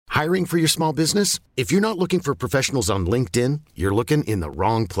Hiring for your small business? If you're not looking for professionals on LinkedIn, you're looking in the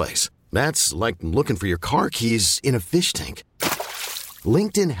wrong place. That's like looking for your car keys in a fish tank.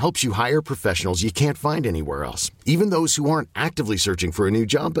 LinkedIn helps you hire professionals you can't find anywhere else, even those who aren't actively searching for a new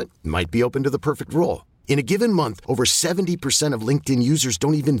job but might be open to the perfect role. In a given month, over 70% of LinkedIn users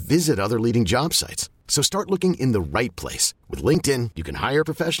don't even visit other leading job sites. So start looking in the right place. With LinkedIn, you can hire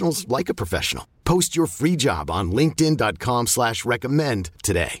professionals like a professional. Post your free job on linkedin.com/recommend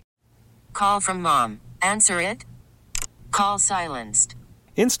today. Call from mom. Answer it. Call silenced.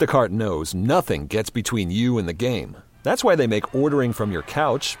 Instacart knows nothing gets between you and the game. That's why they make ordering from your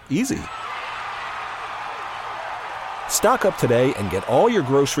couch easy. Stock up today and get all your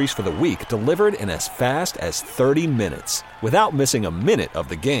groceries for the week delivered in as fast as 30 minutes without missing a minute of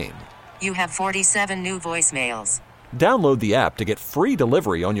the game. You have 47 new voicemails. Download the app to get free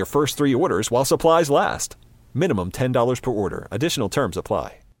delivery on your first 3 orders while supplies last. Minimum $10 per order. Additional terms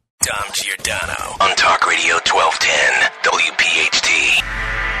apply. Dom Giordano on Talk Radio 1210 WPHT.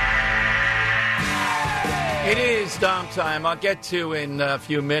 It is Dom time. I'll get to in a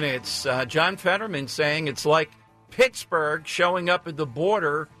few minutes. John Fetterman saying it's like Pittsburgh showing up at the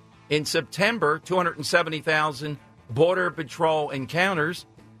border in September, 270,000 Border Patrol encounters.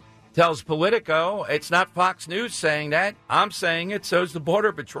 Tells Politico, it's not Fox News saying that. I'm saying it, so's the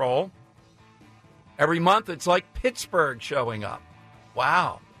Border Patrol. Every month, it's like Pittsburgh showing up.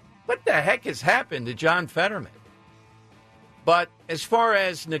 Wow. What the heck has happened to John Fetterman? But as far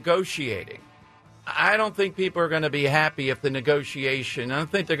as negotiating, I don't think people are going to be happy if the negotiation, I don't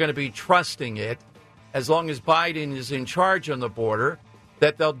think they're going to be trusting it, as long as Biden is in charge on the border,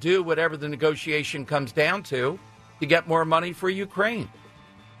 that they'll do whatever the negotiation comes down to get more money for Ukraine.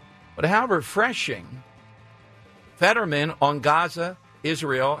 But how refreshing. Fetterman on Gaza,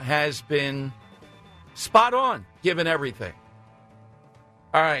 Israel, has been spot on, given everything.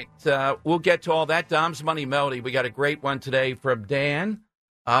 All right, we'll get to all that. Dom's Money Melody. We got a great one today from Dan.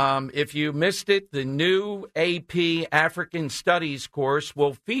 If you missed it, the new AP African Studies course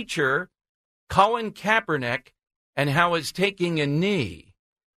will feature Colin Kaepernick and how his taking a knee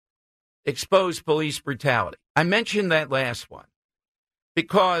exposed police brutality. I mentioned that last one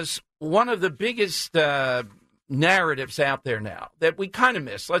because one of the biggest narratives out there now that we kind of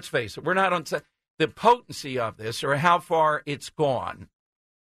miss, let's face it, we're not on the potency of this or how far it's gone.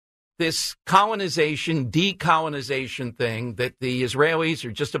 This colonization, decolonization thing that the Israelis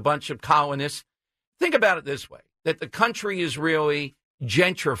are just a bunch of colonists. Think about it this way, that the country is really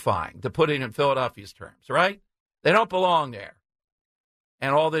gentrifying, to put it in Philadelphia's terms, right? They don't belong there.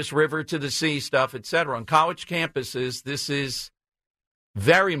 And all this river to the sea stuff, et cetera. On college campuses, this is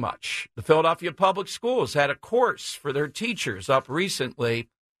very much. The Philadelphia Public Schools had a course for their teachers up recently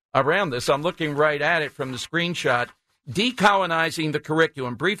around this. I'm looking right at it from the screenshot. Decolonizing the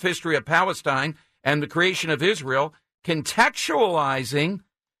Curriculum, Brief History of Palestine and the Creation of Israel, contextualizing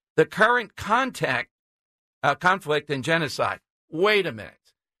the current conflict and genocide. Wait a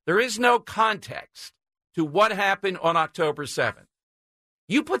minute. There is no context to what happened on October 7th.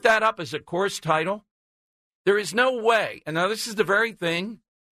 You put that up as a course title? There is no way. And now this is the very thing,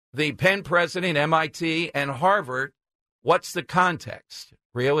 the Penn president, MIT, and Harvard, what's the context?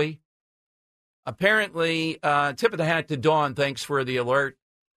 Really? Apparently, tip of the hat to Dawn, thanks for the alert.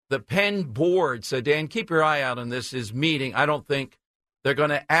 The Penn board said, Dan, keep your eye out on this, is meeting. I don't think they're going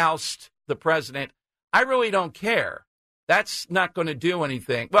to oust the president. I really don't care. That's not going to do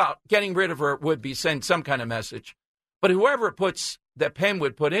anything. Well, getting rid of her would be send some kind of message. But whoever puts that Penn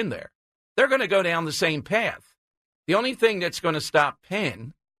would put in there, they're going to go down the same path. The only thing that's going to stop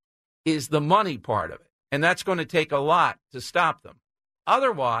Penn is the money part of it. And that's going to take a lot to stop them.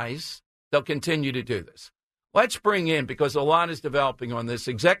 Otherwise, they'll continue to do this. Let's bring in, because a lot is developing on this,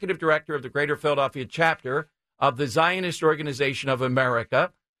 Executive Director of the Greater Philadelphia chapter of the Zionist Organization of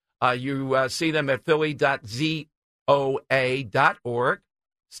America. You see them at philly.zoa.org.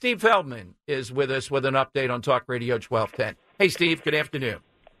 Steve Feldman is with us with an update on Talk Radio 1210. Hey, Steve, good afternoon.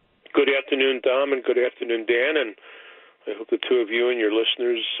 Good afternoon, Dom, and good afternoon, Dan, and I hope the two of you and your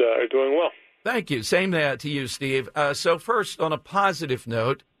listeners are doing well. Thank you. Same to you, Steve. So first, on a positive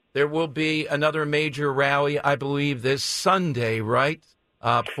note, there will be another major rally, I believe, this Sunday, right,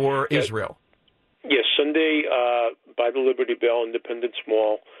 for Israel? Yes, Sunday by the Liberty Bell Independence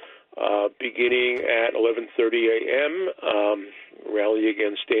Mall, beginning at 11:30 a.m., rally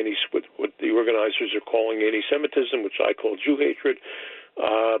against what the organizers are calling antisemitism, which I call Jew hatred.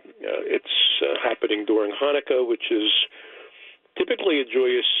 It's happening during Hanukkah, which is typically a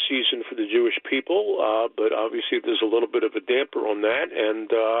joyous season for the Jewish people, but obviously there's a little bit of a damper on that, and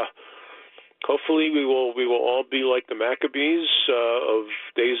hopefully we will all be like the Maccabees of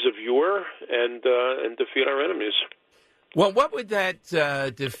days of yore and defeat our enemies. Well, what would that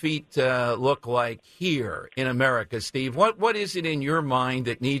defeat look like here in America, Steve? What is it in your mind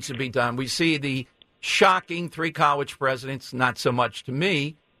that needs to be done? We see the shocking 3 college presidents, not so much to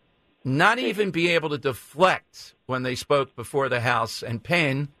me, not even be able to deflect when they spoke before the House, and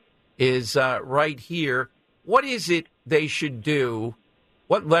Penn is right here. What is it they should do?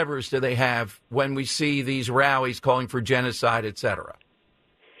 What levers do they have when we see these rallies calling for genocide, et cetera?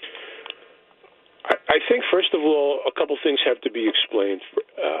 I think, first of all, a couple things have to be explained.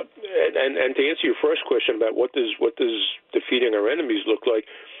 And to answer your first question about what does defeating our enemies look like,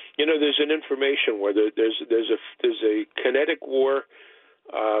 there's an information war. There's a kinetic war,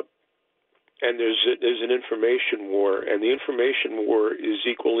 and there's an information war, and the information war is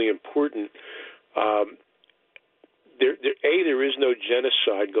equally important. There is no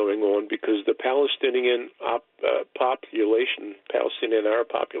genocide going on because the Palestinian Palestinian Arab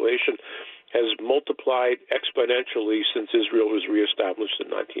population, has multiplied exponentially since Israel was reestablished in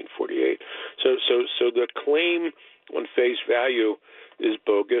 1948. So the claim on face value is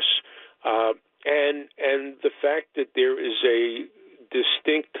bogus, and the fact that there is a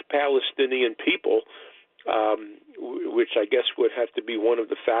distinct Palestinian people, which I guess would have to be one of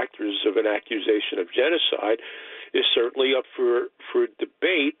the factors of an accusation of genocide, is certainly up for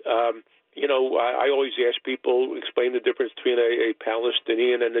debate. I always ask people, explain the difference between a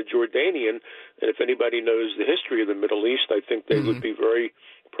Palestinian and a Jordanian, and if anybody knows the history of the Middle East, I think they would be very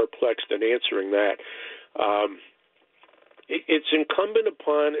perplexed in answering that. It's incumbent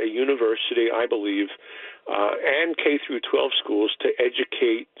upon a university, I believe, and K through 12 schools to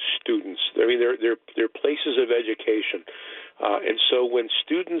educate students. I mean, they're places of education, and so when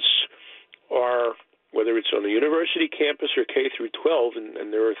students are, whether it's on a university campus or K through 12,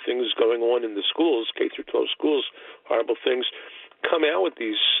 and there are things going on in the schools, K through 12 schools, horrible things, come out with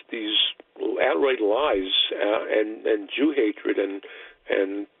these outright lies and Jew hatred and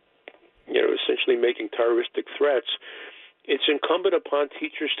essentially making terroristic threats. It's incumbent upon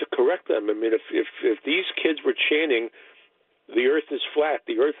teachers to correct them. I mean, if these kids were chanting, "The Earth is flat,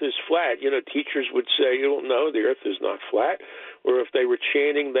 the Earth is flat," teachers would say, "No, the Earth is not flat." Or if they were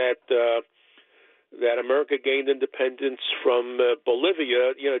chanting that America gained independence from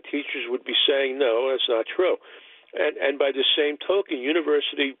Bolivia, teachers would be saying, "No, that's not true." And by the same token,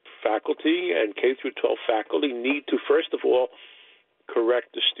 university faculty and K through 12 faculty need to, first of all,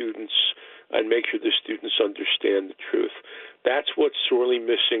 correct the students and make sure the students understand the truth. That's what's sorely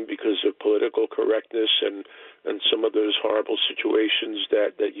missing because of political correctness and some of those horrible situations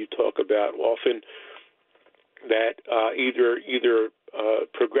that you talk about often, that either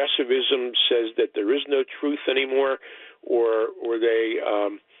progressivism says that there is no truth anymore, or they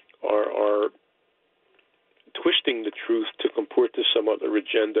are twisting the truth to comport to some other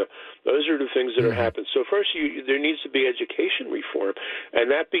agenda. Those are the things that are happening. So first, there needs to be education reform, and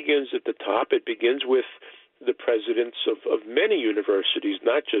that begins at the top. It begins with the presidents of many universities,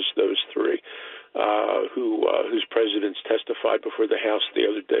 not just those 3, whose presidents testified before the House the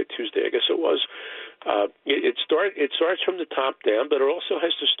other day, Tuesday, I guess it was. It starts from the top down, but it also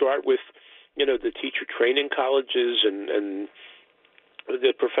has to start with, the teacher training colleges and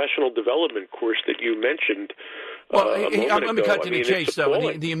the professional development course that you mentioned. Let me cut to the chase,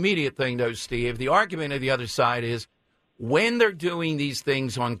 though. The immediate thing, though, Steve, the argument of the other side is when they're doing these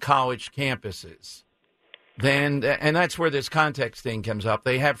things on college campuses, then, and that's where this context thing comes up,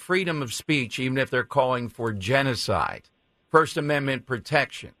 they have freedom of speech even if they're calling for genocide, First Amendment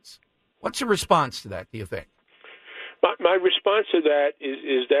protections. What's the response to that, do you think? My response to that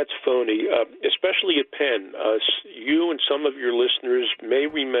is that's phony, especially at Penn. You and some of your listeners may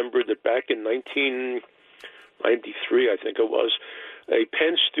remember that back in 1993, I think it was, a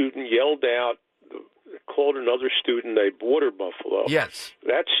Penn student yelled out, called another student a border buffalo. Yes.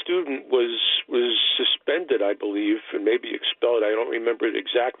 That student was suspended, I believe, and maybe expelled. I don't remember it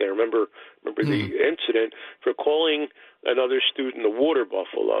exactly. I remember the incident for calling another student a water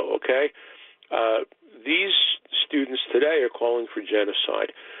buffalo, okay? These students today are calling for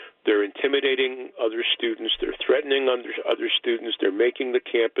genocide. They're intimidating other students. They're threatening other students. They're making the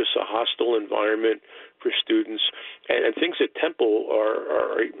campus a hostile environment for students. And things at Temple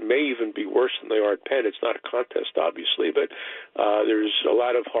may even be worse than they are at Penn. It's not a contest, obviously, but there's a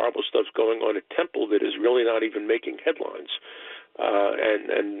lot of horrible stuff going on at Temple that is really not even making headlines.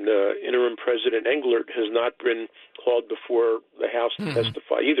 And interim President Englert has not been called before the House to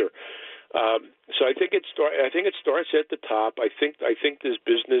testify either. So I think it starts at the top. I think this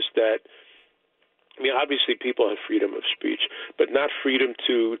business that, I mean, obviously people have freedom of speech, but not freedom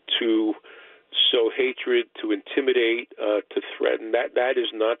to sow hatred, to intimidate, to threaten. That is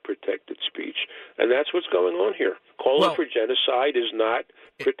not protected speech. And that's what's going on here. Calling for genocide is not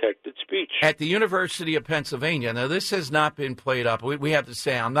protected speech. At the University of Pennsylvania, now this has not been played up. We have to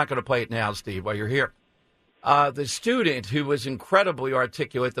say, I'm not going to play it now, Steve, while you're here. The student who was incredibly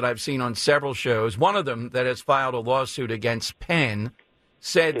articulate that I've seen on several shows, one of them that has filed a lawsuit against Penn,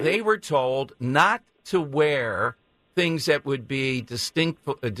 said they were told not to wear things that would be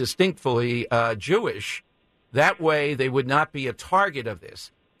distinctly Jewish. That way they would not be a target of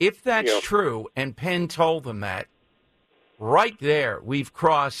this. If that's true, and Penn told them that, right there, we've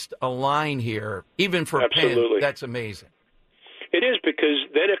crossed a line here, even for Penn. That's amazing. It is, because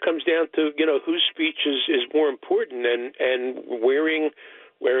then it comes down to, whose speech is more important, and wearing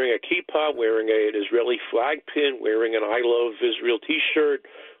a kippah, wearing an Israeli flag pin, wearing an I Love Israel T-shirt,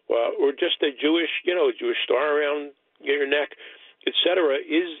 or just a Jewish star around your neck, etc.,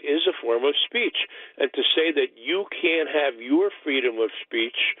 is a form of speech. And to say that you can't have your freedom of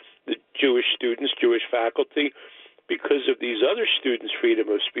speech, the Jewish students, Jewish faculty, because of these other students' freedom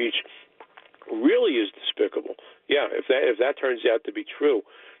of speech, really is despicable. Yeah, if that turns out to be true,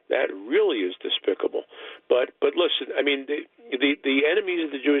 that really is despicable. But listen, I mean, the enemies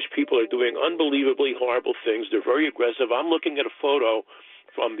of the Jewish people are doing unbelievably horrible things. They're very aggressive. I'm looking at a photo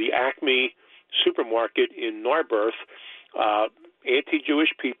from the Acme supermarket in Narberth.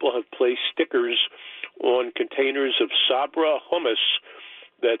 Anti-Jewish people have placed stickers on containers of Sabra hummus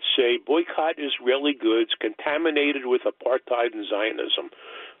that say, boycott Israeli goods contaminated with apartheid and Zionism.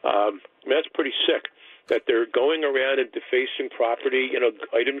 That's pretty sick, that they're going around and defacing property,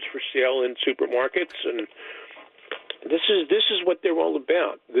 items for sale in supermarkets, and this is what they're all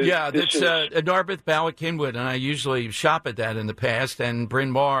about. That's Narberth, Ballot, Kinwood, and I usually shop at that in the past, and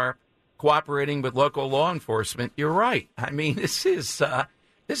Bryn Mawr cooperating with local law enforcement. You're right. I mean, this is how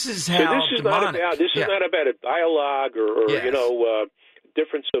this is not about a dialogue or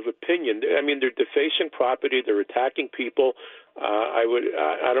difference of opinion. I mean, they're defacing property. They're attacking people. I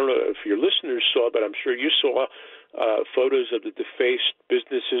don't know if your listeners saw, but I'm sure you saw photos of the defaced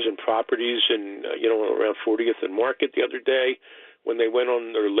businesses and properties in, around 40th and Market the other day when they went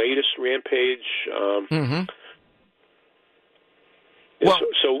on their latest rampage.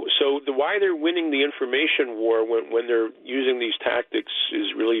 So why they're winning the information war when they're using these tactics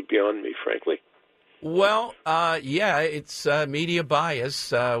is really beyond me, frankly. Well, it's media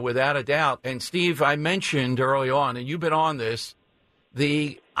bias, without a doubt. And, Steve, I mentioned early on, and you've been on this,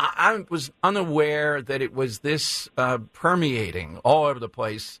 I was unaware that it was this permeating all over the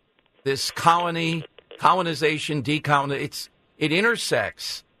place, this colonization, decolonization. It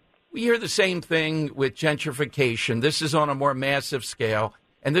intersects. We hear the same thing with gentrification. This is on a more massive scale,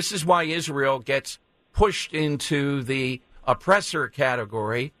 and this is why Israel gets pushed into the oppressor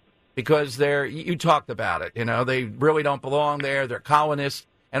category, because you talked about it, they really don't belong there. They're colonists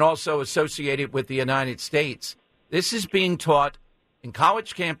and also associated with the United States. This is being taught in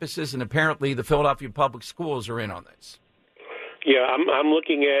college campuses, and apparently the Philadelphia public schools are in on this. Yeah, I'm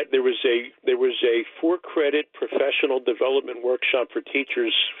looking at there was a 4-credit professional development workshop for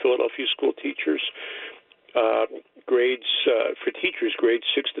teachers, Philadelphia school teachers, grades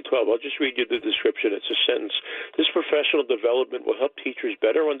 6 to 12. I'll just read you the description. It's a sentence. This professional development will help teachers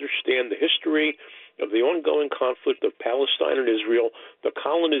better understand the history of the ongoing conflict of Palestine and Israel, the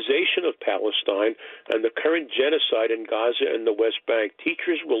colonization of Palestine, and the current genocide in Gaza and the West Bank.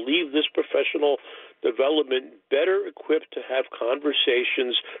 Teachers will leave this professional development better equipped to have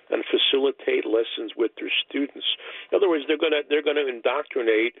conversations and facilitate lessons with their students. In other words, they're going to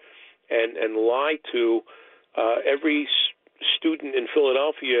indoctrinate and lie to every student in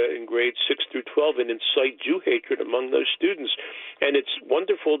Philadelphia in grades 6 through 12 and incite Jew hatred among those students. And it's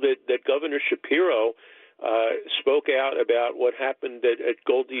wonderful that Governor Shapiro spoke out about what happened at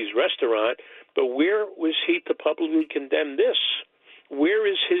Goldie's restaurant, but where was he to publicly condemn this? Where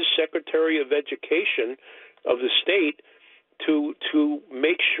is his Secretary of Education of the state to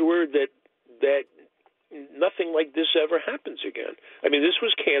make sure that nothing like this ever happens again? I mean, this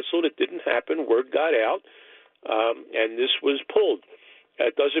was canceled. It didn't happen. Word got out, and this was pulled.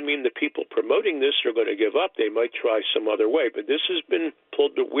 That doesn't mean the people promoting this are going to give up. They might try some other way, but this has been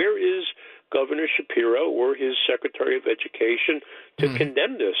pulled. But where is Governor Shapiro or his Secretary of Education to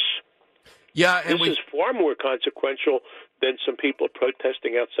condemn this? Yeah, and this is far more consequential than some people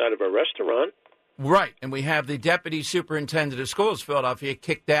protesting outside of a restaurant. Right, and we have the Deputy Superintendent of Schools, Philadelphia,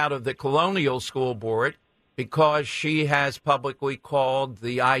 kicked out of the Colonial School Board because she has publicly called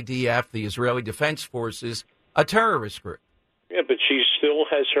the IDF, the Israeli Defense Forces, a terrorist group. Yeah, but she still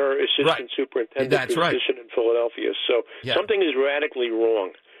has her assistant superintendent position in Philadelphia. So something is radically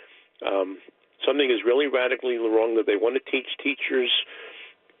wrong. something is really radically wrong, that they want to teach teachers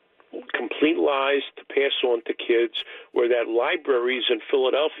complete lies to pass on to kids, or that libraries in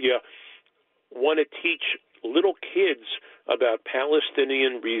Philadelphia want to teach little kids about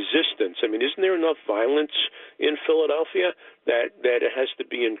Palestinian resistance. I mean, isn't there enough violence in Philadelphia that it has to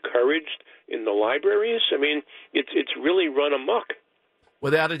be encouraged in the libraries? I mean, it's really run amok.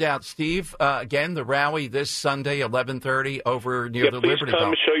 Without a doubt, Steve. Again, the rally this Sunday, 11:30, over near the Liberty Bell. Please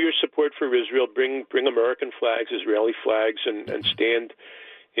come, show your support for Israel. Bring American flags, Israeli flags, and stand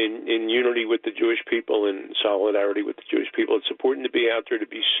in unity with the Jewish people and solidarity with the Jewish people. It's important to be out there, to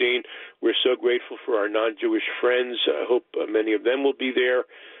be seen. We're so grateful for our non-Jewish friends. I hope many of them will be there,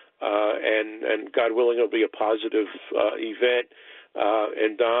 and God willing, it'll be a positive event.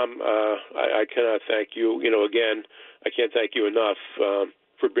 And Dom, I cannot thank you. Again, I can't thank you enough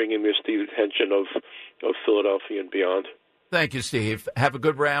for bringing this to the attention of Philadelphia and beyond. Thank you, Steve. Have a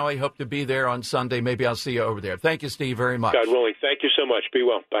good rally. Hope to be there on Sunday. Maybe I'll see you over there. Thank you, Steve, very much. God willing. Thank you so much. Be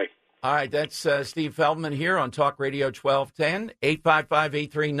well. Bye. All right, that's Steve Feldman here on Talk Radio 1210,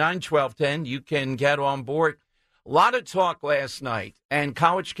 855-839-1210. You can get on board. A lot of talk last night, and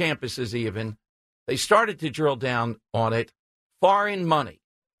college campuses even, they started to drill down on it. Foreign money.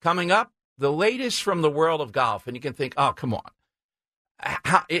 Coming up, the latest from the world of golf. And you can think, oh, come on.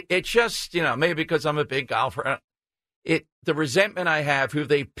 It's just, maybe because I'm a big golfer. The resentment I have, who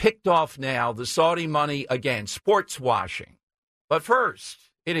they picked off now, the Saudi money again, sports washing. But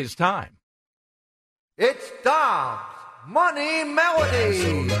first, it is time. It's Dom's Money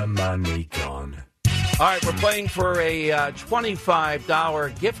Melody. All right, we're playing for a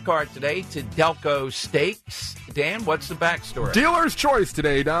 $25 gift card today to Delco Steaks. Dan, what's the backstory? Dealer's choice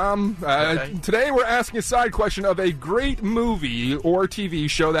today, Dom. Okay. Today we're asking a side question of a great movie or TV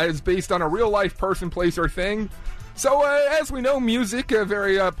show that is based on a real-life person, place, or thing. So, as we know, music, a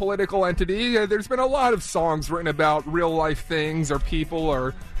very political entity, there's been a lot of songs written about real-life things or people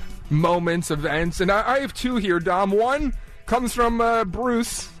or moments, events. And I have two here, Dom. One comes from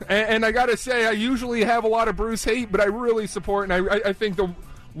Bruce, and I gotta say, I usually have a lot of Bruce hate, but I really support, and I think the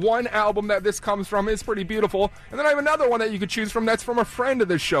one album that this comes from is pretty beautiful. And then I have another one that you could choose from that's from a friend of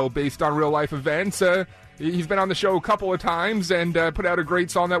the show based on real-life events. He's been on the show a couple of times and put out a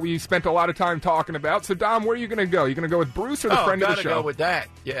great song that we spent a lot of time talking about. So, Dom, where are you going to go? You going to go with Bruce or the friend of the show? Gotta go with that,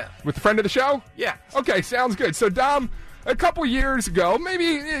 yeah. With the friend of the show? Yeah. Okay, sounds good. So, Dom, a couple years ago,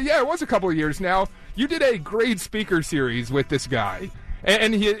 it was a couple of years now, you did a great speaker series with this guy.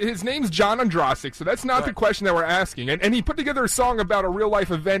 And his name's John Andrasik, so that's not the question that we're asking. And he put together a song about a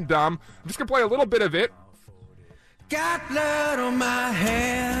real-life event, Dom. I'm just going to play a little bit of it. Got blood on my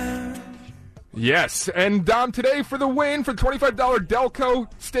hands. Yes, and Dom, today for the win for the $25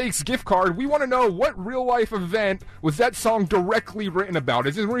 Delco Steaks gift card, we want to know what real-life event was that song directly written about.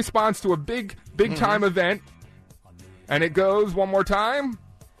 Is it in response to a big-time event? And it goes one more time.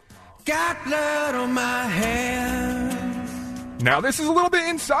 Got blood on my hands. Now, this is a little bit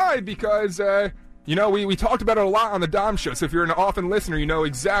inside because, we talked about it a lot on the Dom Show, so if you're an often listener, you know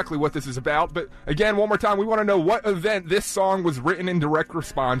exactly what this is about. But, again, one more time, we want to know what event this song was written in direct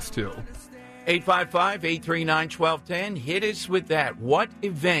response to. 855-839-1210. Hit us with that. What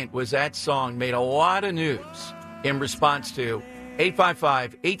event was that song made a lot of news in response to?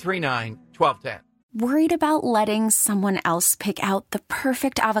 855-839-1210. Worried about letting someone else pick out the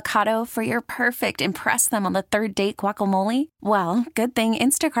perfect avocado for your perfect impress them on the third date guacamole? Well, good thing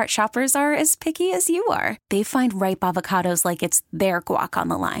Instacart shoppers are as picky as you are. They find ripe avocados like it's their guac on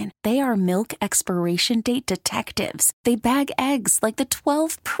the line. They are milk expiration date detectives. They bag eggs like the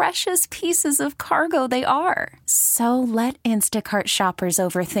 12 precious pieces of cargo they are. So let Instacart shoppers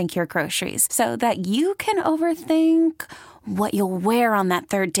overthink your groceries so that you can overthink what you'll wear on that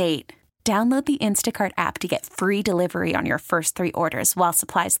third date. Download the Instacart app to get free delivery on your first 3 orders while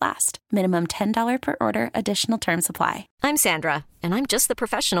supplies last. Minimum $10 per order. Additional terms apply. I'm Sandra, and I'm just the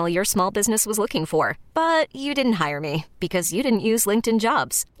professional your small business was looking for. But you didn't hire me because you didn't use LinkedIn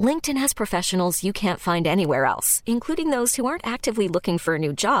Jobs. LinkedIn has professionals you can't find anywhere else, including those who aren't actively looking for a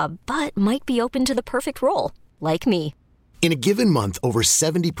new job, but might be open to the perfect role, like me. In a given month, over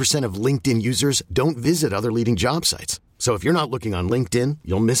 70% of LinkedIn users don't visit other leading job sites. So if you're not looking on LinkedIn,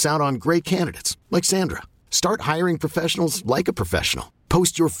 you'll miss out on great candidates like Sandra. Start hiring professionals like a professional.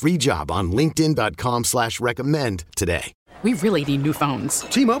 Post your free job on linkedin.com/recommend today. We really need new phones.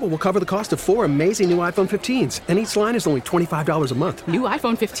 T-Mobile will cover the cost of 4 amazing new iPhone 15s, and each line is only $25 a month. New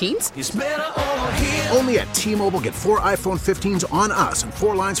iPhone 15s? It's better over here. Only at T-Mobile, get 4 iPhone 15s on us and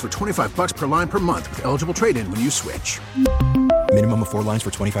 4 lines for $25 per line per month with eligible trade-in when you switch. Minimum of 4 lines for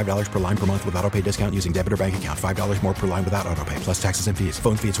 $25 per line per month with autopay discount using debit or bank account. $5 more per line without autopay, plus taxes and fees.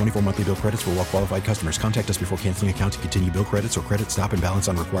 Phone fee at 24 monthly bill credits for well-qualified customers. Contact us before canceling account to continue bill credits or credit stop and balance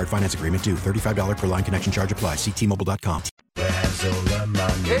on required finance agreement due. $35 per line connection charge applies. See T-Mobile.com. It's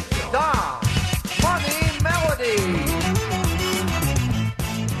Dom's Money Melody.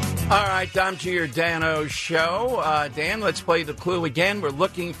 All right, Dom Giordano Show. Dan, let's play the clue again. We're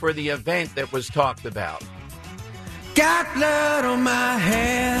looking for the event that was talked about. Got blood on my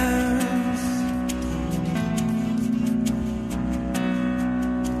hands.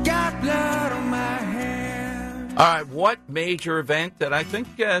 Got blood on my hands. All right, what major event that I think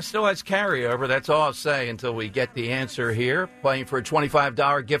still has carryover? That's all I'll say until we get the answer here. Playing for a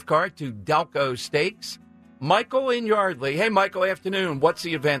 $25 gift card to Delco Steaks. Michael in Yardley. Hey, Michael, afternoon. What's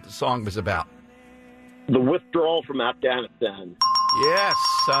the event the song was about? The withdrawal from Afghanistan. Yes,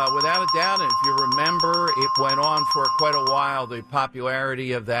 without a doubt. And if you remember, it went on for quite a while, the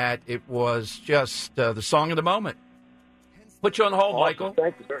popularity of that. It was just the song of the moment. Put you on hold, Awesome. Michael.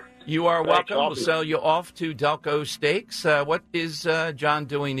 Thank you, sir. You are welcome. Thanks, We'll sell you off to Delco Steaks. What is John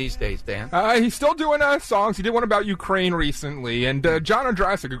doing these days, Dan? He's still doing songs. He did one about Ukraine recently. And John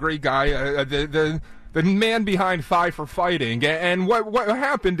Andrasik, a great guy, the man behind Five for Fighting. And what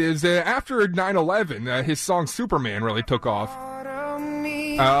happened is after 9/11, his song Superman really took off.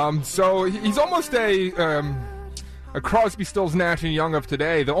 So he's almost a Crosby, Stills, Nash and Young of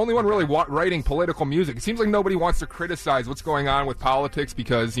today. The only one really writing political music. It seems like nobody wants to criticize what's going on with politics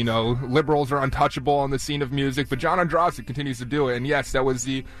because, you know, liberals are untouchable on the scene of music. But John Andrasik continues to do it. And yes, that was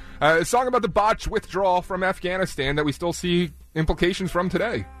the song about the botched withdrawal from Afghanistan that we still see implications from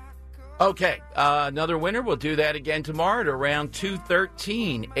today. Okay, another winner. We'll do that again tomorrow at around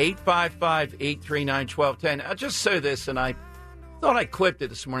 2:13, 855-839-1210. I'll just say this, and I thought I clipped it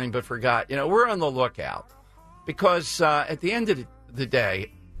this morning but forgot. You know, we're on the lookout because at the end of the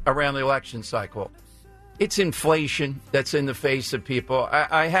day, around the election cycle, it's inflation that's in the face of people.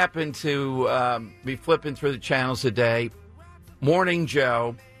 I happen to be flipping through the channels today, Morning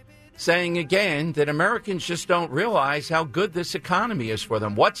Joe, saying again that Americans just don't realize how good this economy is for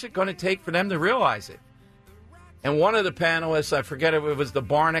them. What's it going to take for them to realize it? And one of the panelists, I forget if it was the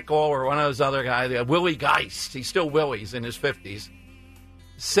Barnacle or one of those other guys, Willie Geist, he's still Willie's in his 50s,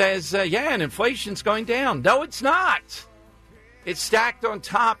 says, yeah, and inflation's going down. No, it's not. It's stacked on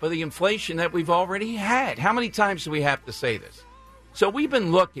top of the inflation that we've already had. How many times do we have to say this? So we've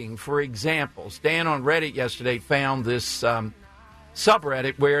been looking for examples. Dan on Reddit yesterday found this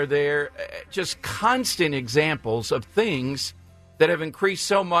subreddit where there are just constant examples of things that have increased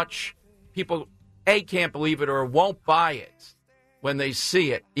so much people, A, can't believe it or won't buy it when they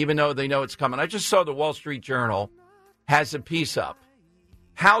see it, even though they know it's coming. I just saw the Wall Street Journal has a piece up.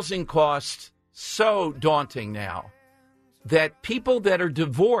 Housing costs so daunting now that people that are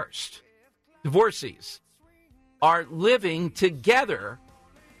divorcees, are living together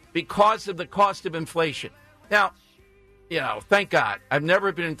because of the cost of inflation. Now, you know, thank God, I've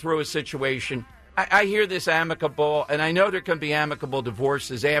never been through a situation. I hear this amicable, and I know there can be amicable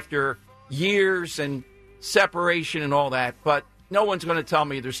divorces after years and separation and all that, but no one's going to tell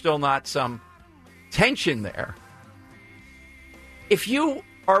me there's still not some tension there. If you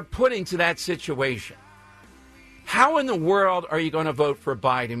are put into that situation, how in the world are you going to vote for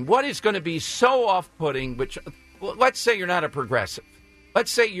Biden? What is going to be so off-putting, which, let's say you're not a progressive.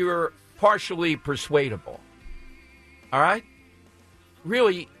 Let's say you're partially persuadable. All right?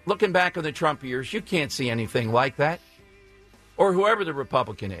 Really, looking back on the Trump years, you can't see anything like that. Or whoever the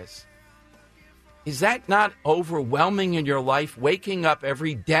Republican is. Is that not overwhelming in your life, waking up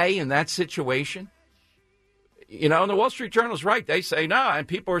every day in that situation? You know, and the Wall Street Journal's right. They say, no, and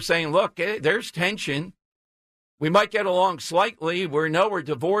people are saying, look, there's tension. We might get along slightly. We're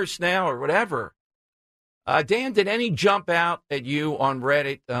divorced now or whatever. Dan, did any jump out at you on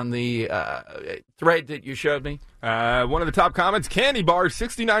Reddit on the thread that you showed me? One of the top comments, candy bars,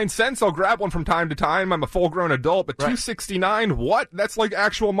 69 cents. I'll grab one from time to time. I'm a full-grown adult, but right. $2.69, what? That's like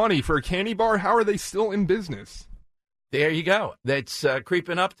actual money for a candy bar? How are they still in business? There you go. That's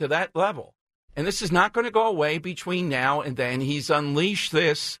creeping up to that level. And this is not going to go away between now and then. He's unleashed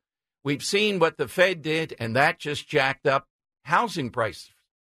this. We've seen what the Fed did, and that just jacked up housing prices.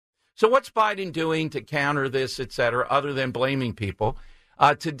 So what's Biden doing to counter this, et cetera, other than blaming people?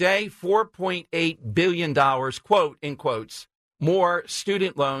 Today, $4.8 billion, quote, in quotes, more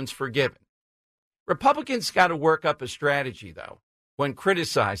student loans forgiven. Republicans got to work up a strategy, though, when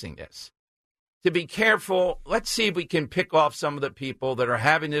criticizing this. To be careful, let's see if we can pick off some of the people that are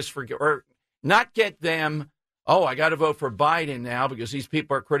having this or not get them, oh, I got to vote for Biden now because these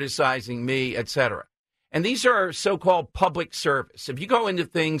people are criticizing me, et cetera. And these are so-called public service. If you go into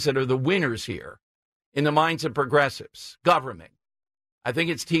things that are the winners here in the minds of progressives, government, I think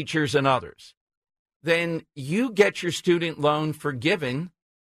it's teachers and others, then you get your student loan forgiven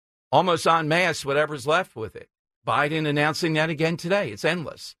almost en masse, whatever's left with it. Biden announcing that again today. It's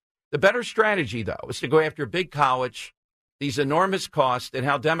endless. The better strategy, though, is to go after big college, these enormous costs, and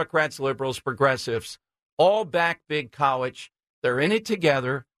how Democrats, liberals, progressives all back big college. They're in it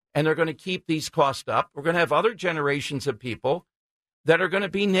together, and they're going to keep these costs up. We're going to have other generations of people that are going to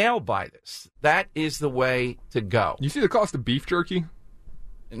be nailed by this. That is the way to go. You see the cost of beef jerky?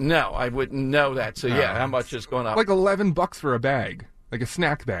 No, I wouldn't know that. So, yeah, how much is going up? Like $11 for a bag, like a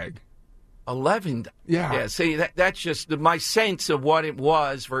snack bag. 11. Yeah. See, that's just my sense of what it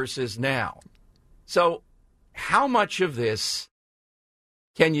was versus now. So how much of this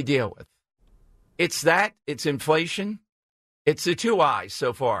can you deal with? It's inflation. It's the two I's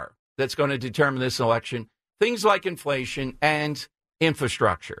so far that's going to determine this election. Things like inflation and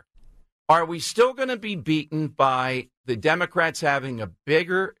infrastructure. Are we still going to be beaten by the Democrats having a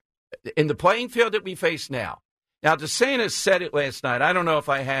bigger, in the playing field that we face now? Now, DeSantis said it last night. I don't know if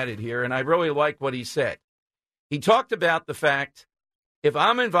I had it here, and I really like what he said. He talked about the fact, if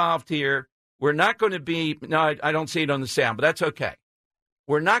I'm involved here, we're not going to be, no, I don't see it on the sound, but that's okay.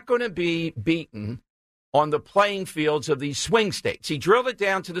 We're not going to be beaten on the playing fields of these swing states. He drilled it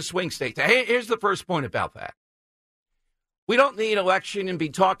down to the swing states. Here's the first point about that. We don't need election and be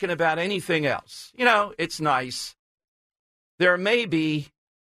talking about anything else. You know, it's nice. There may be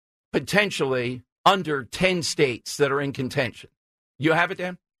potentially under 10 states that are in contention. You have it,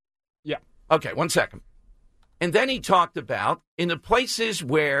 Dan? Yeah. Okay, 1 second. And then he talked about in the places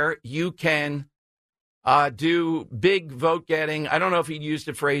where you can do big vote getting, I don't know if he used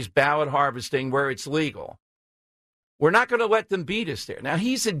the phrase ballot harvesting, where it's legal. We're not going to let them beat us there. Now,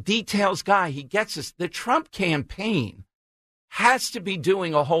 he's a details guy. He gets us. The Trump campaign has to be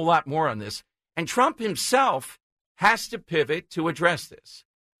doing a whole lot more on this. And Trump himself has to pivot to address this.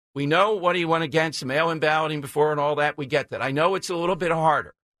 We know what he went against, mail-in balloting before and all that. We get that. I know it's a little bit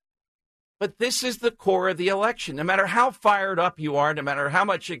harder. But this is the core of the election. No matter how fired up you are, no matter how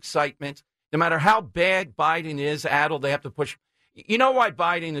much excitement, no matter how bad Biden is, addled, they have to push. You know why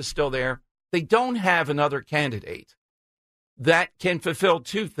Biden is still there? They don't have another candidate that can fulfill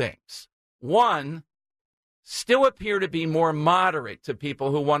two things. One, still appear to be more moderate to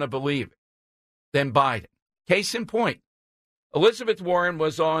people who want to believe it than Biden. Case in point. Elizabeth Warren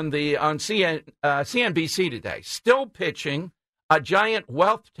was on CNBC today, still pitching a giant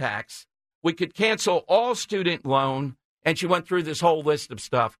wealth tax. We could cancel all student loan, and she went through this whole list of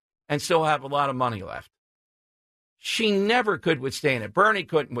stuff and still have a lot of money left. She never could withstand it. Bernie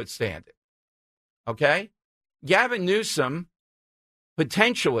couldn't withstand it. Okay? Gavin Newsom,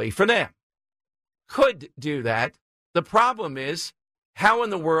 potentially, for them, could do that. The problem is, how in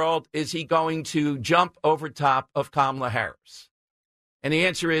the world is he going to jump over top of Kamala Harris? And the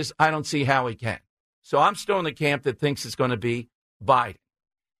answer is, I don't see how he can. So I'm still in the camp that thinks it's going to be Biden.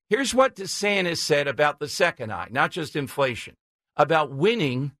 Here's what DeSantis said about the second I, not just inflation, about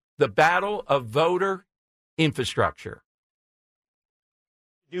winning the battle of voter infrastructure.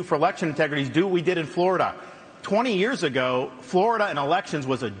 Do for election integrity is do what we did in Florida. 20 years ago, Florida and elections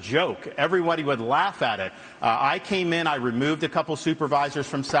was a joke. Everybody would laugh at it. I came in, I removed a couple supervisors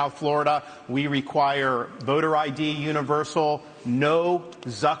from South Florida. We require voter ID universal, no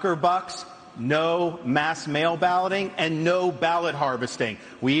Zuckerbucks, no mass mail balloting, and no ballot harvesting.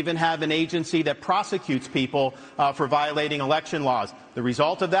 We even have an agency that prosecutes people for violating election laws. The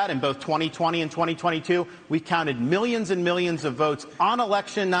result of that, in both 2020 and 2022, we counted millions and millions of votes on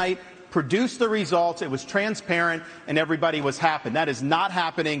election night, produced the results, it was transparent, and everybody was happy. That is not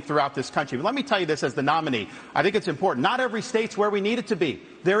happening throughout this country. But let me tell you this as the nominee. I think it's important. Not every state's where we need it to be.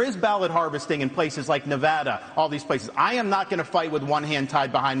 There is ballot harvesting in places like Nevada, all these places. I am not going to fight with one hand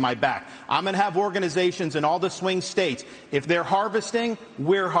tied behind my back. I'm going to have organizations in all the swing states. If they're harvesting,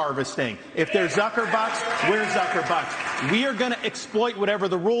 we're harvesting. If they're Zuckerbucks, we're Zuckerbucks. We are going to exploit whatever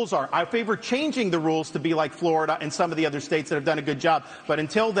the rules are. I favor changing the rules to be like Florida and some of the other states that have done a good job. But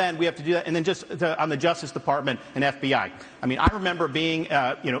until then, we have to do that. And then just on the Justice Department and FBI. I mean, I remember being,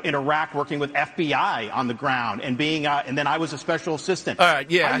 in Iraq working with FBI on the ground and being, and then I was a special assistant. All right.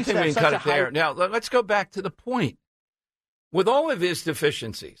 Yeah, I think we can cut it there. Now, let's go back to the point. With all of his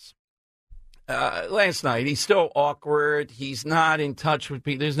deficiencies, last night, he's still awkward. He's not in touch with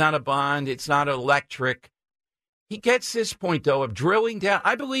people. There's not a bond. It's not electric. He gets this point, though, of drilling down.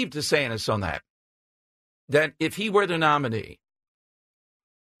 I believe DeSantis on that if he were the nominee,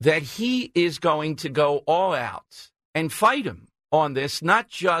 that he is going to go all out and fight him on this, not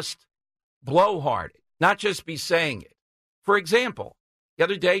just blowhard. not just be saying it. For example, the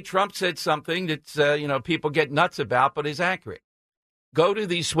other day, Trump said something that, people get nuts about, but is accurate. Go to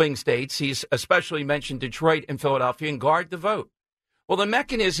these swing states. He's especially mentioned Detroit and Philadelphia and guard the vote. Well, the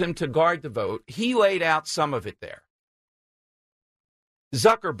mechanism to guard the vote, he laid out some of it there.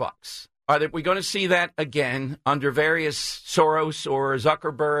 Zuckerbucks. Are we going to see that again under various Soros or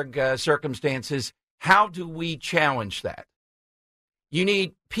Zuckerberg circumstances? How do we challenge that? You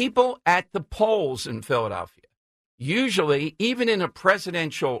need people at the polls in Philadelphia. Usually, even in a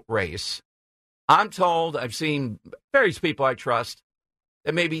presidential race, I'm told, I've seen various people I trust,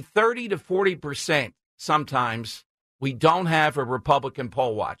 that maybe 30 to 40% sometimes we don't have a Republican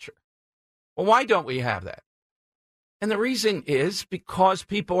poll watcher. Well, why don't we have that? And the reason is because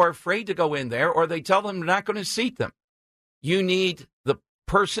people are afraid to go in there or they tell them they're not going to seat them. You need the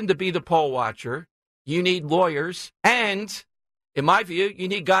person to be the poll watcher. You need lawyers. And, in my view, you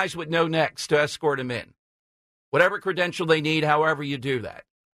need guys with no necks to escort them in. Whatever credential they need, however you do that.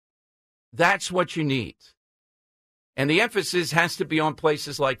 That's what you need. And the emphasis has to be on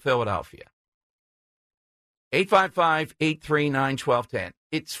places like Philadelphia. 855-839-1210.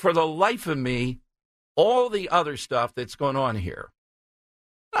 It's for the life of me, all the other stuff that's going on here.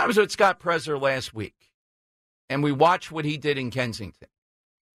 I was with Scott Presser last week, and we watched what he did in Kensington.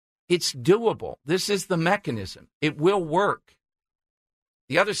 It's doable. This is the mechanism. It will work.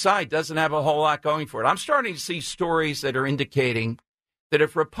 The other side doesn't have a whole lot going for it. I'm starting to see stories that are indicating that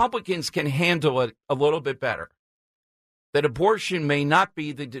if Republicans can handle it a little bit better, that abortion may not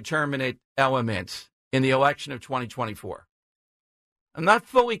be the determinant element in the election of 2024. I'm not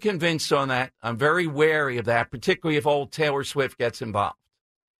fully convinced on that. I'm very wary of that, particularly if old Taylor Swift gets involved.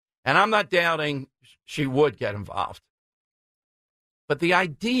 And I'm not doubting she would get involved. But the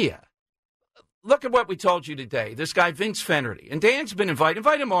idea, look at what we told you today. This guy, Vince Fennerty, and Dan's been invited.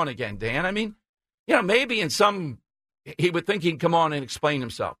 Invite him on again, Dan. I mean, maybe he would think he'd come on and explain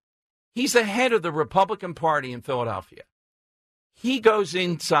himself. He's the head of the Republican Party in Philadelphia. He goes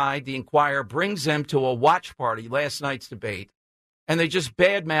inside the Inquirer, brings them to a watch party, last night's debate, and they just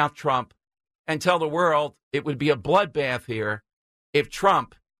badmouth Trump and tell the world it would be a bloodbath here if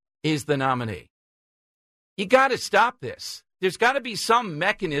Trump is the nominee. You got to stop this. There's got to be some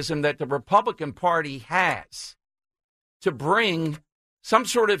mechanism that the Republican Party has to bring some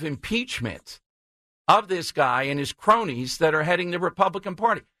sort of impeachment of this guy and his cronies that are heading the Republican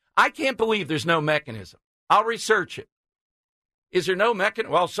Party. I can't believe there's no mechanism. I'll research it. Is there no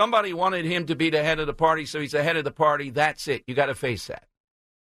mechanism? Well, somebody wanted him to be the head of the party, so he's the head of the party. That's it. You got to face that.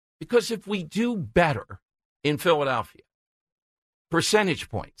 Because if we do better in Philadelphia, percentage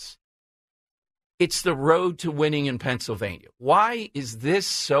points, it's the road to winning in Pennsylvania. Why is this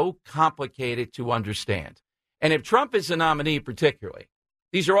so complicated to understand? And if Trump is the nominee particularly,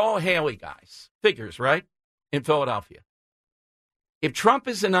 these are all Haley guys, figures, right, in Philadelphia. If Trump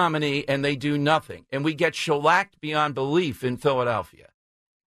is the nominee and they do nothing and we get shellacked beyond belief in Philadelphia,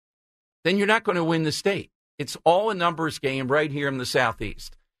 then you're not going to win the state. It's all a numbers game right here in the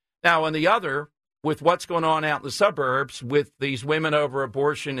Southeast. Now, on the other, with what's going on out in the suburbs with these women over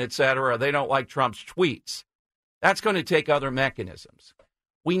abortion, et cetera, they don't like Trump's tweets. That's going to take other mechanisms.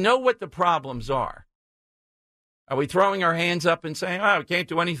 We know what the problems are. Are we throwing our hands up and saying, we can't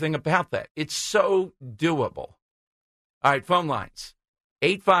do anything about that? It's so doable. All right, phone lines,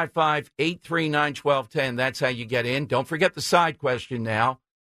 855-839-1210. That's how you get in. Don't forget the side question now.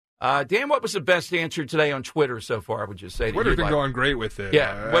 Dan, what was the best answer today on Twitter so far, would you say? Twitter's been going great with it.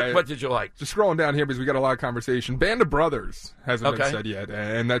 Yeah, what did you like? Just scrolling down here because we got a lot of conversation. Band of Brothers hasn't been said yet,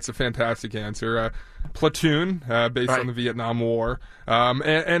 and that's a fantastic answer. Platoon, based on the Vietnam War,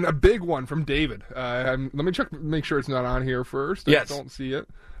 and a big one from David. Let me check, make sure it's not on here first. Yes. I don't see it.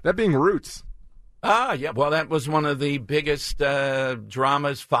 That being Roots. Yeah. Well, that was one of the biggest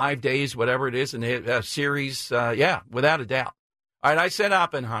dramas, 5 days, whatever it is, in the series. Without a doubt. All right, I said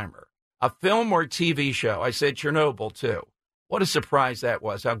Oppenheimer. A film or TV show. I said Chernobyl, too. What a surprise that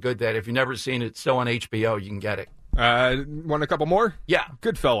was, how good that. If you've never seen it, it's still on HBO. You can get it. Want a couple more? Yeah.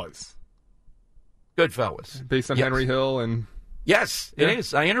 Goodfellas. Based on Henry Hill and... Yes, it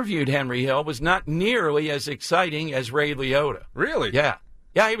is. I interviewed Henry Hill. It was not nearly as exciting as Ray Liotta. Really? Yeah.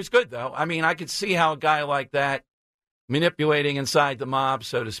 Yeah, he was good, though. I mean, I could see how a guy like that manipulating inside the mob,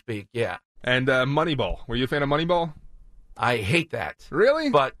 so to speak. Yeah. And Moneyball. Were you a fan of Moneyball? I hate that. Really?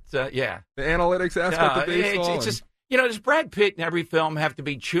 But, yeah. The analytics aspect of baseball? It's just, does Brad Pitt in every film have to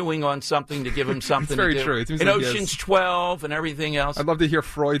be chewing on something to give him something to do? It's very true. In Ocean's 12 and everything else. I'd love to hear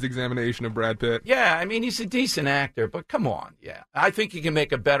Freud's examination of Brad Pitt. Yeah, I mean, he's a decent actor, but come on. Yeah. I think you can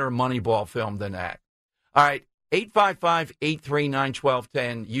make a better Moneyball film than that. All right.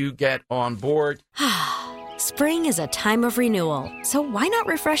 855-839-1210. You get on board. Spring is a time of renewal, so why not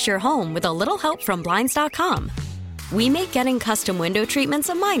refresh your home with a little help from Blinds.com? We make getting custom window treatments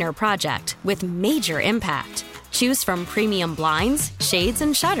a minor project with major impact. Choose from premium blinds, shades,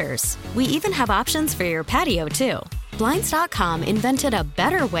 and shutters. We even have options for your patio, too. Blinds.com invented a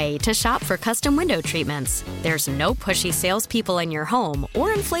better way to shop for custom window treatments. There's no pushy salespeople in your home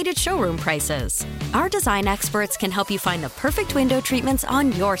or inflated showroom prices. Our design experts can help you find the perfect window treatments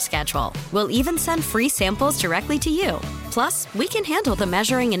on your schedule. We'll even send free samples directly to you. Plus, we can handle the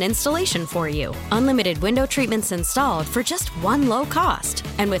measuring and installation for you. Unlimited window treatments installed for just one low cost.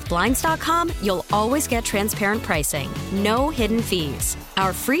 And with Blinds.com, you'll always get transparent pricing. No hidden fees.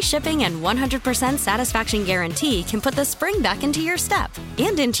 Our free shipping and 100% satisfaction guarantee can put the spring back into your step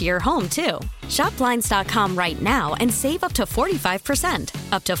and into your home, too. Shop Blinds.com right now and save up to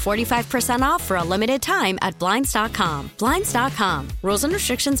 45%. Up to 45% off for a limited time at Blinds.com. Blinds.com. Rules and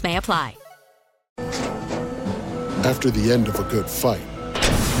restrictions may apply. After the end of a good fight,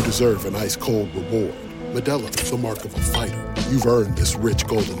 you deserve an ice-cold reward. Modelo is the mark of a fighter. You've earned this rich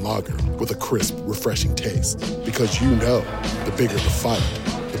golden lager with a crisp, refreshing taste. Because you know, the bigger the fight,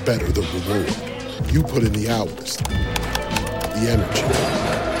 the better the reward. You put in the hours, the energy,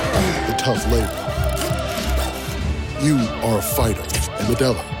 the tough labor. You are a fighter, and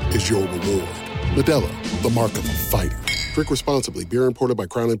Modelo is your reward. Modelo, the mark of a fighter. Drink responsibly. Beer imported by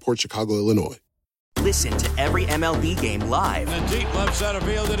Crown Imports, Chicago, Illinois. Listen to every MLB game live. In the deep left center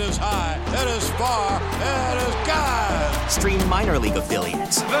field, it is high, it is far, it is gone. Stream minor league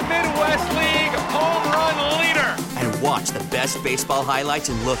affiliates. The Midwest League home run leader. And watch the best baseball highlights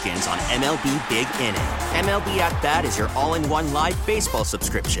and look-ins on MLB Big Inning. MLB At Bat is your all-in-one live baseball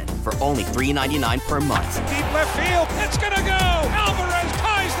subscription for only $3.99 per month. Deep left field, it's gonna go. Alvarez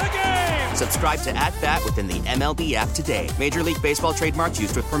ties the game. Subscribe to At Bat within the MLB app today. Major League Baseball trademarks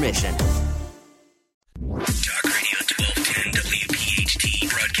used with permission. Talk Radio 1210 WPHT,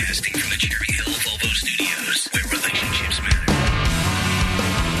 broadcasting from the Cherry Hill Volvo Studios, where relationships matter.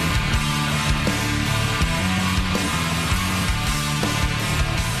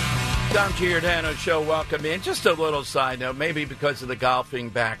 Dom Giordano Show, welcome in. Just a little side note, maybe because of the golfing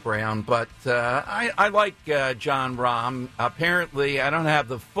background, but I like John Rahm. Apparently, I don't have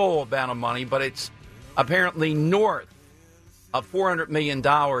the full amount of money, but it's apparently north of $400 million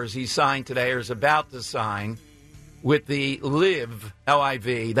he signed today, or is about to sign, with the LIV,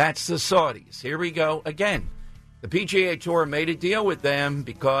 L-I-V. That's the Saudis. Here we go again. The PGA Tour made a deal with them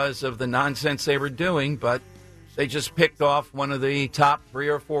because of the nonsense they were doing, but they just picked off one of the top 3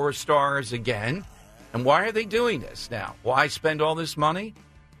 or 4 stars again. And why are they doing this now? Why spend all this money?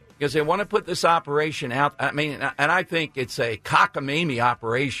 Because they want to put this operation out. I mean, and I think it's a cockamamie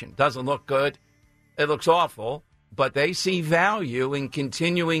operation. Doesn't look good. It looks awful. But they see value in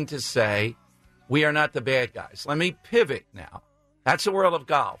continuing to say, we are not the bad guys. Let me pivot now. That's the world of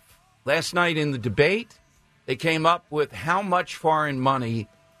golf. Last night in the debate, they came up with how much foreign money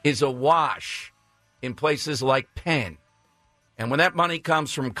is awash in places like Penn. And when that money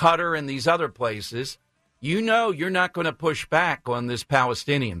comes from Qatar and these other places, you know you're not going to push back on this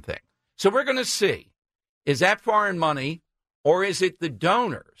Palestinian thing. So we're going to see, is that foreign money or is it the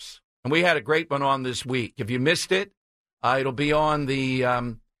donors? And we had a great one on this week. If you missed it, it'll be on the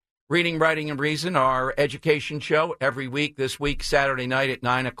Reading, Writing, and Reason, our education show every week. This week, Saturday night at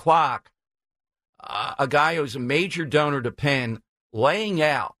 9 o'clock. A guy who's a major donor to Penn laying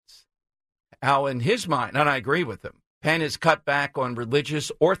out how, in his mind, and I agree with him, Penn has cut back on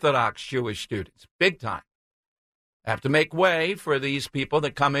religious Orthodox Jewish students, big time. Have to make way for these people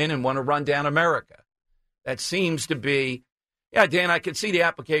that come in and want to run down America. That seems to be... Yeah, Dan, I can see the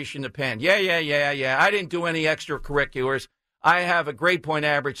application to Penn. Yeah. I didn't do any extracurriculars. I have a grade point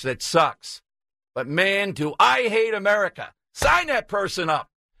average that sucks. But, man, do I hate America. Sign that person up.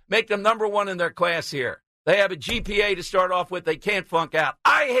 Make them number 1 in their class here. They have a GPA to start off with. They can't flunk out.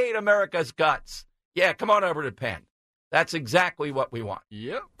 I hate America's guts. Yeah, come on over to Penn. That's exactly what we want.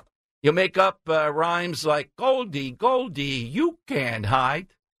 Yep. You make up rhymes like, Goldie, Goldie, you can't hide.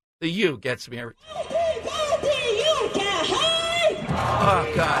 The U gets me every time.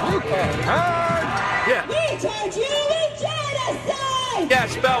 Oh, God. You can't hide. Yeah. We told you it's genocide. Yeah,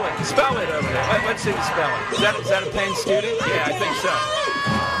 spell it. Spell it over there. Let's see the spelling. Is that a Penn student? Yeah, I think so.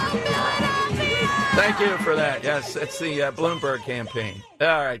 Thank you for that. Yes, it's the Bloomberg campaign. All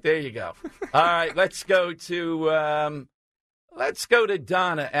right, there you go. All right, let's go to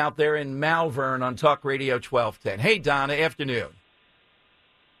Donna out there in Malvern on Talk Radio 1210. Hey, Donna, afternoon.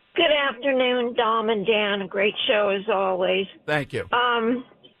 Good afternoon, Dom and Dan. A great show as always. Thank you.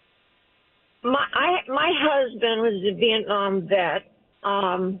 My husband was a Vietnam vet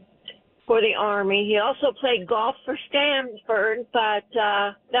for the Army. He also played golf for Stanford, but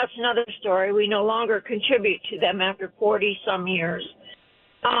that's another story. We no longer contribute to them after 40-some years.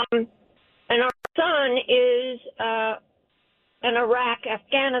 And our son is an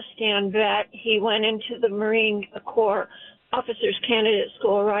Iraq-Afghanistan vet. He went into the Marine Corps Officers Candidate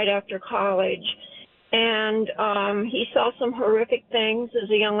School right after college. And he saw some horrific things as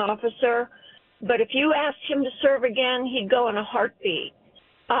a young officer. But if you asked him to serve again, he'd go in a heartbeat.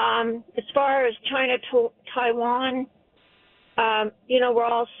 As far as China to Taiwan, we're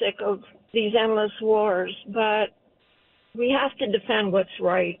all sick of these endless wars. But we have to defend what's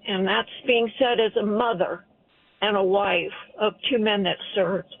right. And that's being said as a mother and a wife of two men that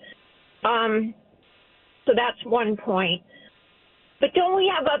served. So that's one point. But don't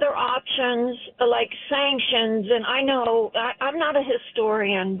we have other options like sanctions? And I know I'm not a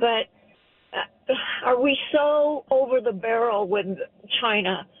historian, but are we so over the barrel with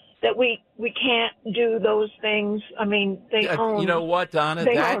China that we can't do those things? I mean, they own. You know what, Donna?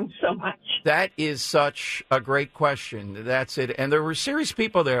 They own so much. That is such a great question. That's it. And there were serious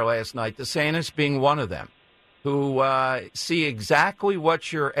people there last night, DeSantis being one of them, who see exactly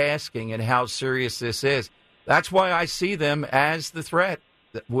what you're asking and how serious this is. That's why I see them as the threat.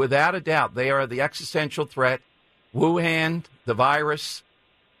 Without a doubt, they are the existential threat. Wuhan, the virus,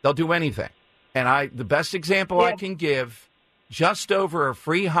 they'll do anything. And the best example I can give, just over a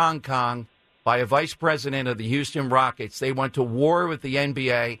free Hong Kong by a vice president of the Houston Rockets, they went to war with the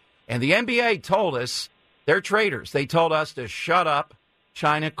NBA. And the NBA told us, they're traitors. They told us to shut up.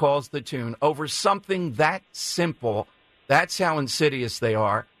 China calls the tune over something that simple. That's how insidious they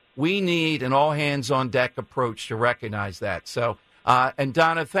are. We need an all-hands-on-deck approach to recognize that. So, and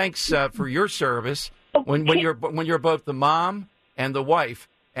Donna, thanks for your service when you're both the mom and the wife.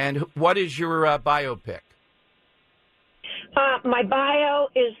 And what is your biopic? My bio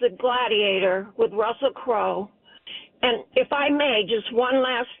is The Gladiator with Russell Crowe. And if I may, just one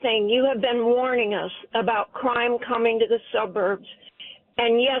last thing. You have been warning us about crime coming to the suburbs.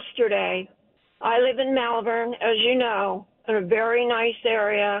 And yesterday, I live in Malvern, as you know, in a very nice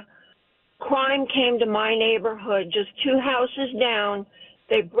area. Crime came to my neighborhood, just 2 houses down.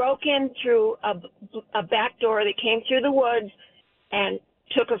 They broke in through a back door that came through the woods and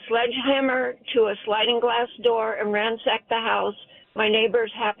took a sledgehammer to a sliding glass door and ransacked the house. My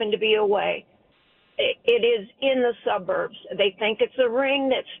neighbors happened to be away. It is in the suburbs. They think it's a ring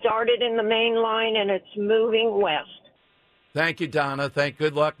that started in the main line and it's moving west. Thank you, Donna.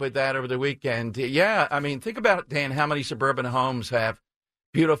 Good luck with that over the weekend. Yeah, I mean, think about, Dan, how many suburban homes have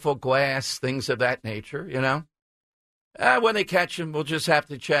beautiful glass, things of that nature, you know? When they catch him, we'll just have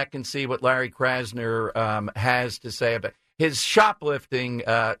to check and see what Larry Krasner has to say about his shoplifting.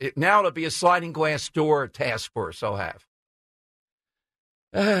 Now it'll be a sliding glass door task force I'll have.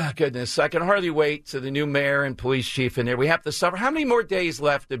 Goodness, I can hardly wait to the new mayor and police chief in there. We have to suffer. How many more days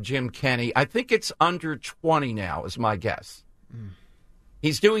left of Jim Kenney? I think it's under 20 now, is my guess.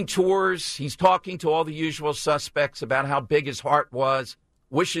 He's doing tours. He's talking to all the usual suspects about how big his heart was,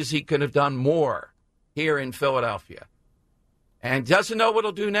 wishes he could have done more here in Philadelphia, and doesn't know what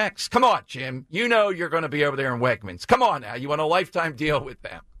he'll do next. Come on, Jim. You know you're going to be over there in Wegmans. Come on now. You want a lifetime deal with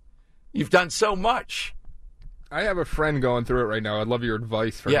them. You've done so much. I have a friend going through it right now. I'd love your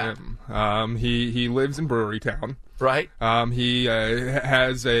advice for him. He lives in Brewery Town. Right. He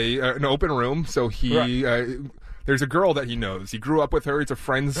has an open room, so there's a girl that he knows. He grew up with her. It's a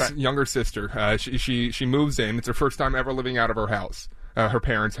friend's younger sister. She moves in. It's her first time ever living out of her house, her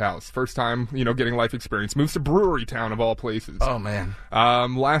parents' house. First time, getting life experience. Moves to Brewery Town of all places. Oh man.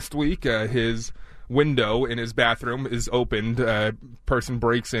 Last week, his window in his bathroom is opened. Person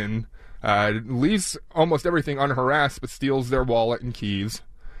breaks in. Leaves almost everything unharassed, but steals their wallet and keys,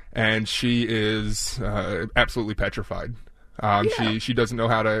 and she is absolutely petrified. She doesn't know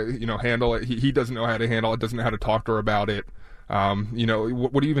how to handle it. He doesn't know how to handle it. Doesn't know how to talk to her about it. What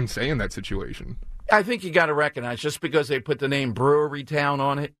do you even say in that situation? I think you got to recognize, just because they put the name Brewery Town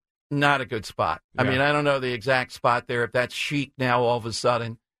on it, not a good spot. Yeah. I mean, I don't know the exact spot there. If that's chic now, all of a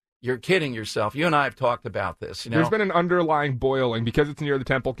sudden. You're kidding yourself. You and I have talked about this. There's been an underlying boiling because it's near the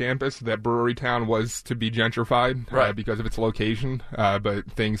Temple campus that Brewery Town was to be gentrified because of its location,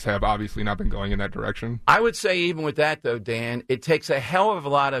 but things have obviously not been going in that direction. I would say even with that, though, Dan, it takes a hell of a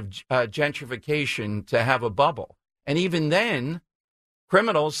lot of gentrification to have a bubble. And even then,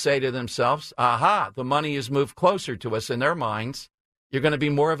 criminals say to themselves, aha, the money has moved closer to us in their minds. You're going to be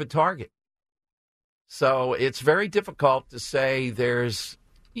more of a target. So it's very difficult to say there's...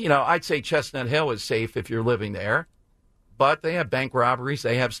 I'd say Chestnut Hill is safe if you're living there, but they have bank robberies.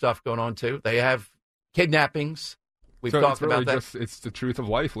 They have stuff going on, too. They have kidnappings. We've talked about that. It's the truth of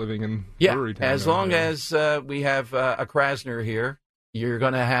life living in Yeah, brewery town. as long as we have a Krasner here, you're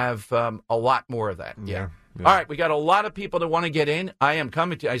going to have a lot more of that. Yeah. All right, we got a lot of people that want to get in. I am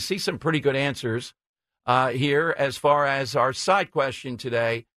coming to. I see some pretty good answers here as far as our side question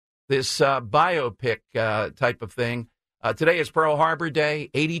today, this biopic type of thing. Today is Pearl Harbor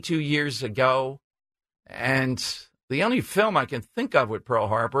Day, 82 years ago, and the only film I can think of with Pearl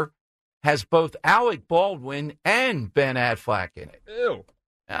Harbor has both Alec Baldwin and Ben Affleck in it. Ew.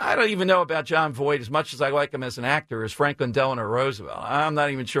 I don't even know about John Voight as much as I like him as an actor, as Franklin Delano Roosevelt. I'm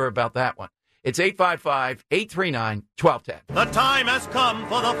not even sure about that one. It's 855-839-1210. The time has come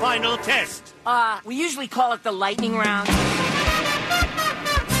for the final test. We usually call it the lightning round.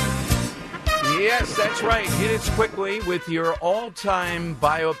 Yes, that's right. Hit us quickly with your all-time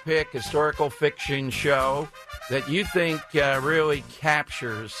biopic historical fiction show that you think really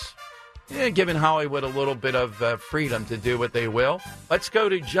captures, giving Hollywood a little bit of freedom to do what they will. Let's go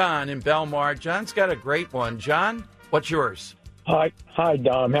to John in Belmar. John's got a great one. John, what's yours? Hi,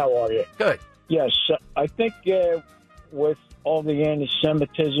 Dom. How are you? Good. Yes, I think with all the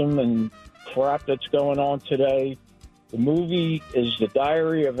anti-Semitism and crap that's going on today, the movie is The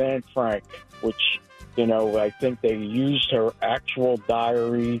Diary of Anne Frank, which, I think they used her actual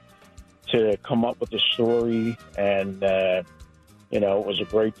diary to come up with the story, and, it was a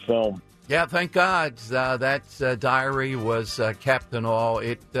great film. Yeah, thank God that diary was kept and all.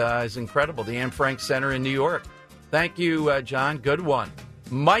 It is incredible. The Anne Frank Center in New York. Thank you, John. Good one.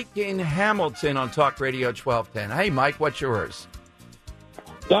 Mike in Hamilton on Talk Radio 1210. Hey, Mike, what's yours?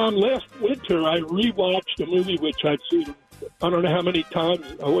 Don, last winter I rewatched a movie which I've seen I don't know how many times.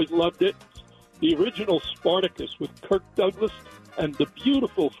 I always loved it. The original Spartacus with Kirk Douglas and the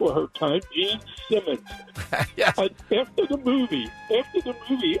beautiful for her time, Gene Simmons. Yes. After the movie,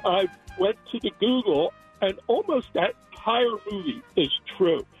 I went to the Google, and almost that entire movie is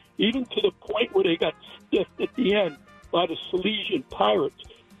true, even to the point where they got stiffed at the end by the Silesian pirates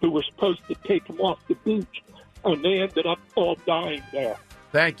who were supposed to take them off the beach, and they ended up all dying there.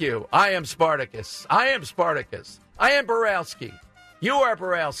 Thank you. I am Spartacus. I am Borowski. You are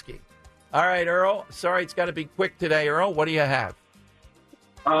Borowski. All right, Earl. Sorry, it's got to be quick today, Earl. What do you have?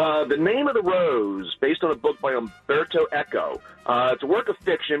 The Name of the Rose, based on a book by Umberto Eco. It's a work of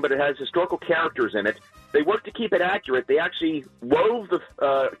fiction, but it has historical characters in it. They worked to keep it accurate. They actually wove the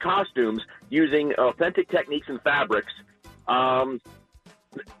costumes using authentic techniques and fabrics. And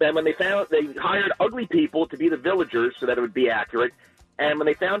when they hired ugly people to be the villagers so that it would be accurate. And when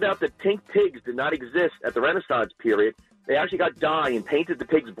they found out that pink pigs did not exist at the Renaissance period, they actually got dye and painted the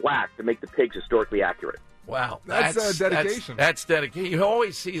pigs black to make the pigs historically accurate. Wow. That's dedication. That's dedication.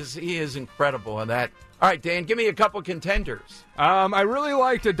 He is incredible in that. All right, Dan, give me a couple contenders. I really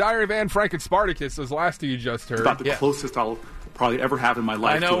liked a Diary of Anne Frank and Spartacus, those last two you just heard. It's about the closest I'll probably ever have in my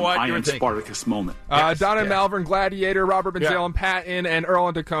life to an I Am Spartacus moment. Don and Malvern, Gladiator, Robert Bensalem, Patton, and Earl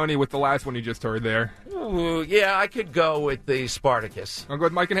and DeConey with the last one you just heard there. Ooh, yeah, I could go with the Spartacus. I'll go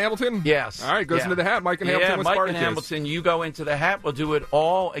with Mike and Hamilton? Yes. All right, goes into the hat. Mike and Hamilton with Mike Spartacus. and Hamilton, you go into the hat. We'll do it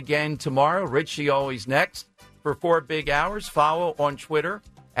all again tomorrow. Richie always next for 4 big hours. Follow on Twitter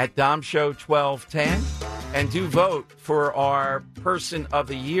at DomShow1210. And do vote for our Person of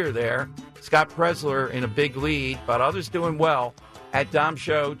the Year there. Scott Presler in a big lead, but others doing well at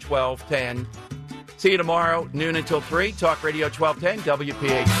DomShow1210. See you tomorrow, noon until 3. Talk Radio 1210,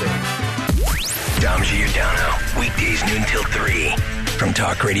 WPHT. Dom Giordano, weekdays noon till 3. From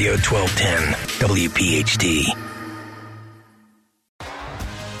Talk Radio 1210, WPHT.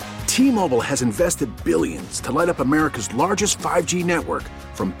 T-Mobile has invested billions to light up America's largest 5G network,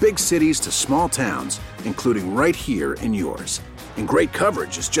 from big cities to small towns, including right here in yours. And great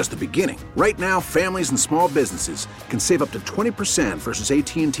coverage is just the beginning. Right now, families and small businesses can save up to 20% versus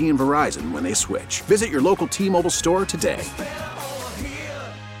AT&T and Verizon when they switch. Visit your local T-Mobile store today.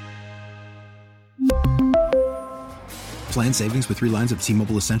 Plan savings with 3 lines of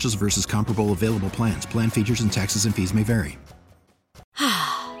T-Mobile Essentials versus comparable available plans. Plan features and taxes and fees may vary.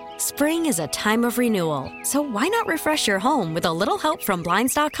 Spring is a time of renewal, so why not refresh your home with a little help from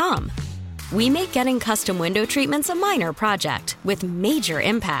Blinds.com? We make getting custom window treatments a minor project with major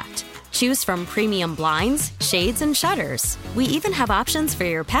impact. Choose from premium blinds, shades, and shutters. We even have options for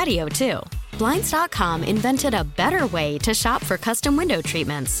your patio, too. Blinds.com invented a better way to shop for custom window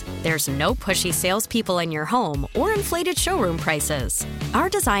treatments. There's no pushy salespeople in your home or inflated showroom prices. Our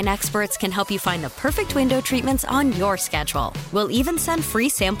design experts can help you find the perfect window treatments on your schedule. We'll even send free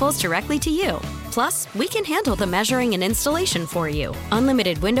samples directly to you. Plus, we can handle the measuring and installation for you.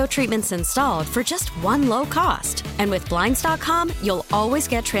 Unlimited window treatments installed for just one low cost. And with Blinds.com, you'll always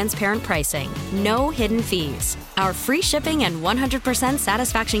get transparent pricing. No hidden fees. Our free shipping and 100%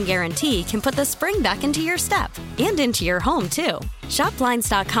 satisfaction guarantee can put the spring back into your step and into your home, too. Shop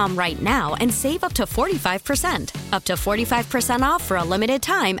Blinds.com right now and save up to 45%. Up to 45% off for a limited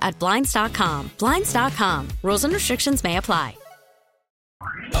time at Blinds.com. Blinds.com. Rules and restrictions may apply.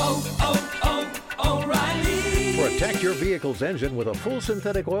 O'Reilly. Protect your vehicle's engine with a full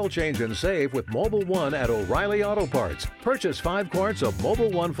synthetic oil change and save with Mobile One at O'Reilly Auto Parts. Purchase 5 quarts of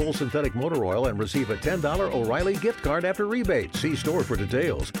Mobile One full synthetic motor oil and receive a $10 O'Reilly gift card after rebate. See store for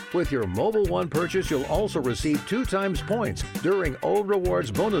details. With your Mobile One purchase, you'll also receive 2 times points during O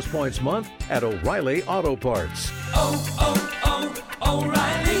Rewards Bonus Points Month at O'Reilly Auto Parts.